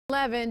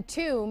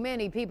Too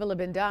many people have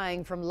been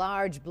dying from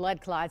large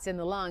blood clots in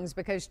the lungs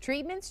because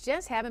treatments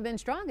just haven't been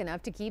strong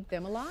enough to keep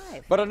them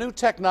alive. But a new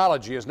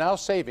technology is now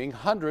saving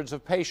hundreds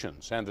of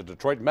patients, and the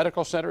Detroit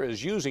Medical Center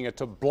is using it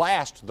to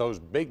blast those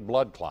big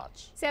blood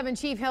clots. 7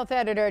 Chief Health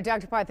Editor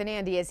Dr.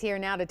 Parthanandi is here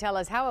now to tell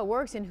us how it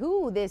works and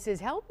who this is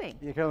helping.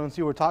 Yeah, Carolyn,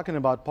 see, we're talking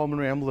about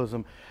pulmonary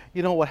embolism.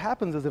 You know, what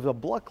happens is if a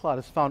blood clot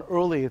is found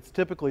early, it's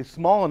typically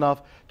small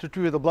enough to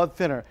treat with a blood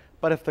thinner.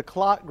 But if the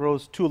clot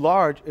grows too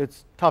large,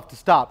 it's tough to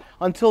stop.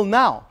 Until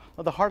now,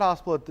 the heart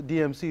hospital at the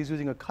DMC is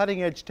using a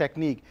cutting-edge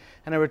technique,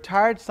 and a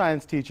retired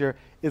science teacher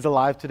is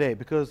alive today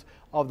because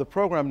of the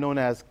program known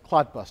as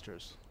Clot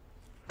Busters.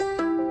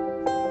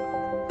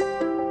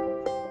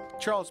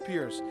 Charles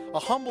Pierce, a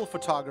humble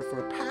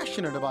photographer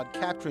passionate about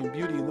capturing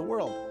beauty in the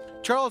world.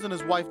 Charles and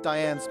his wife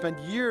Diane spent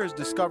years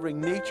discovering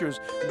nature's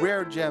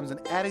rare gems and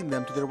adding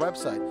them to their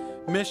website,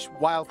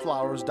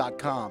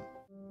 mishwildflowers.com.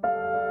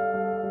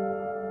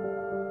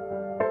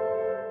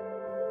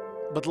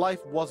 But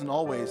life wasn't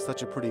always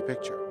such a pretty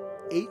picture.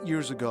 8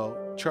 years ago,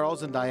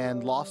 Charles and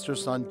Diane lost their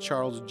son,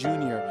 Charles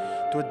Jr.,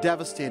 to a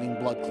devastating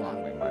blood clot.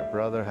 My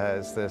brother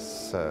has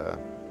this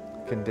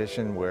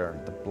condition where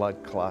the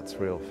blood clots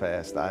real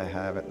fast. I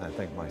have it, and I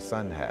think my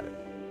son had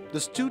it. The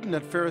student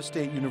at Ferris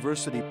State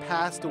University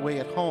passed away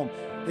at home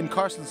in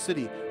Carson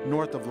City,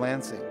 north of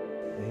Lansing.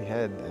 He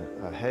had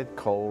a head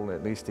cold,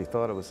 at least he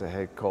thought it was a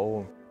head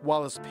cold.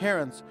 While his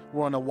parents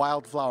were on a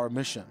wildflower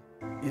mission.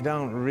 You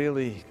don't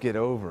really get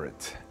over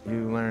it.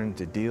 You learn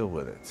to deal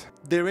with it.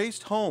 They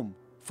raced home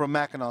from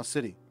Mackinac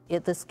City.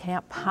 This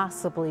can't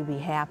possibly be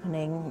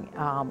happening.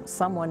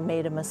 Someone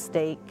made a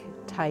mistake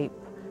type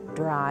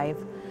drive.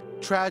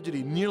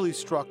 Tragedy nearly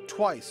struck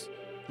twice.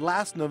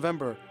 Last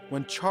November,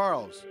 when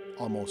Charles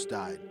almost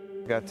died.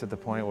 I got to the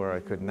point where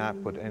I could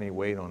not put any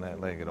weight on that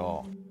leg at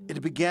all.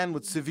 It began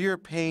with severe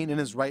pain in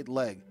his right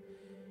leg.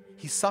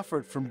 He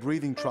suffered from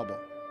breathing trouble,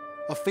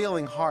 a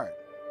failing heart,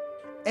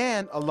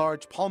 and a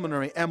large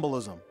pulmonary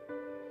embolism.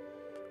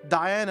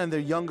 Diane and their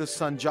youngest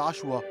son,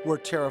 Joshua, were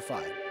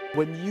terrified.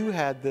 When you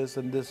had this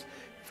and this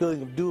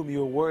feeling of doom, you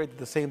were worried that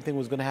the same thing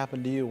was going to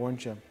happen to you,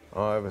 weren't you?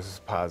 Oh, I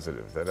was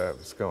positive that I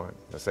was going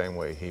the same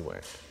way he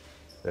went,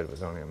 that it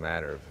was only a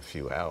matter of a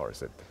few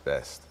hours at the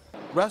best.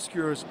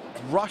 Rescuers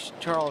rushed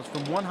Charles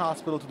from one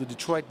hospital to the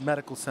Detroit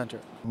Medical Center.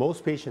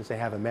 Most patients that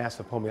have a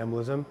massive pulmonary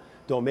embolism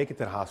don't make it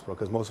to the hospital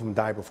because most of them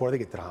die before they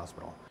get to the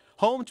hospital.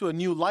 Home to a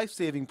new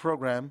life-saving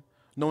program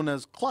known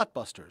as Clot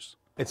Busters.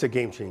 It's a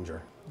game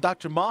changer.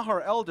 Dr.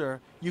 Maher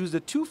Elder used a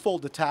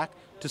twofold attack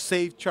to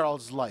save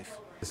Charles' life.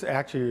 It's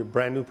actually a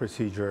brand new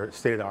procedure,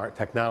 state-of-the-art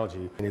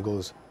technology, and it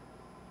goes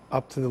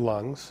up to the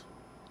lungs,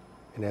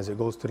 and as it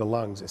goes to the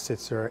lungs, it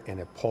sits there and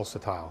it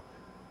pulsatile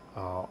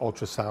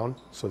ultrasound,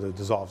 so that it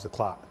dissolves the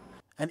clot.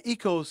 An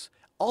ECOS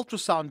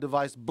ultrasound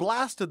device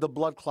blasted the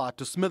blood clot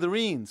to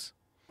smithereens.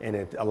 And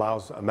it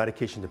allows a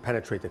medication to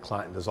penetrate the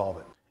clot and dissolve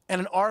it. And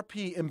an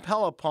RP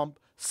impeller pump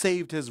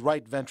saved his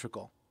right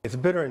ventricle. It's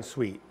bitter and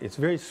sweet. It's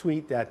very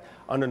sweet that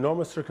under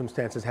normal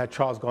circumstances, had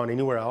Charles gone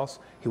anywhere else,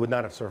 he would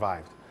not have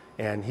survived.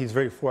 And he's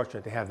very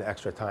fortunate to have the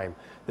extra time.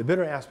 The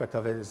bitter aspect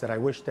of it is that I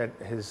wish that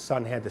his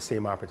son had the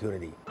same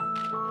opportunity.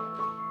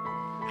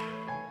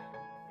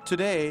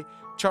 Today,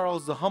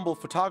 Charles, the humble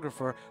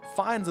photographer,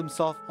 finds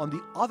himself on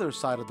the other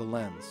side of the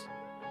lens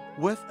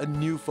with a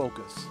new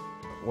focus.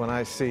 When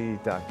I see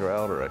Dr.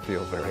 Elder, I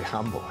feel very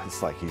humble.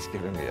 It's like he's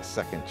giving me a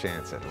second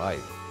chance at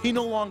life. He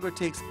no longer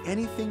takes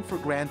anything for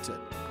granted.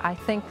 I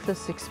think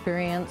this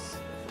experience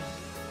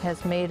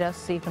has made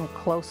us even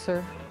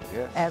closer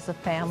as a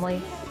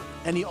family.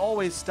 And he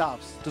always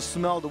stops to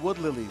smell the wood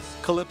lilies,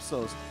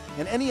 calypsos,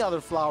 and any other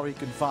flower he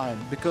can find,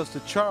 because to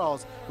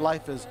Charles,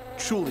 life is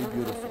truly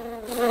beautiful.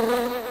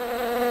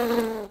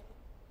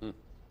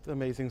 It's an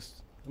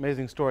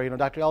amazing story. You know,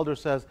 Dr. Elder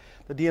says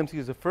the DMC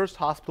is the first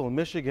hospital in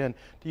Michigan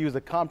to use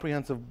a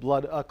comprehensive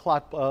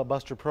clot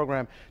buster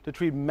program to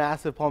treat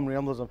massive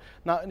pulmonary embolism.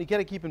 Now, you got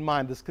to keep in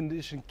mind, this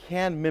condition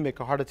can mimic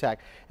a heart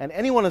attack, and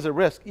anyone is at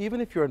risk, even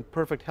if you're in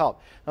perfect health.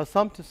 Now,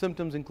 some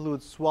symptoms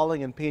include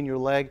swelling and pain in your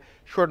leg,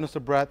 shortness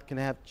of breath, can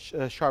have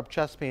sharp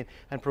chest pain,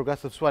 and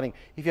progressive sweating.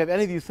 If you have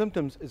any of these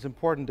symptoms, it's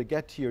important to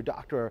get to your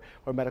doctor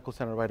or medical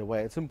center right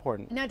away. It's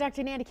important. Now,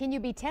 Dr. Nandi, can you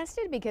be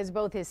tested? Because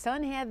both his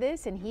son had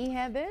this and he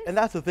had this? And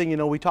that's the thing, you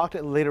know, we talked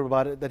later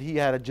about it, that he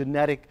had a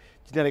genetic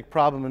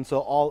problem, and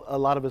so a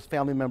lot of his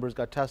family members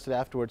got tested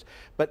afterwards.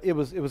 But it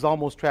was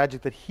almost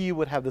tragic that he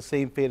would have the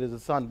same fate as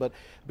his son. But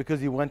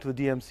because he went to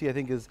the DMC, I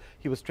think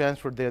he was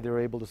transferred there, they were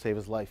able to save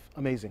his life.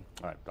 Amazing.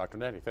 All right, Dr.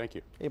 Nandi, thank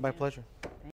you. Hey, my pleasure.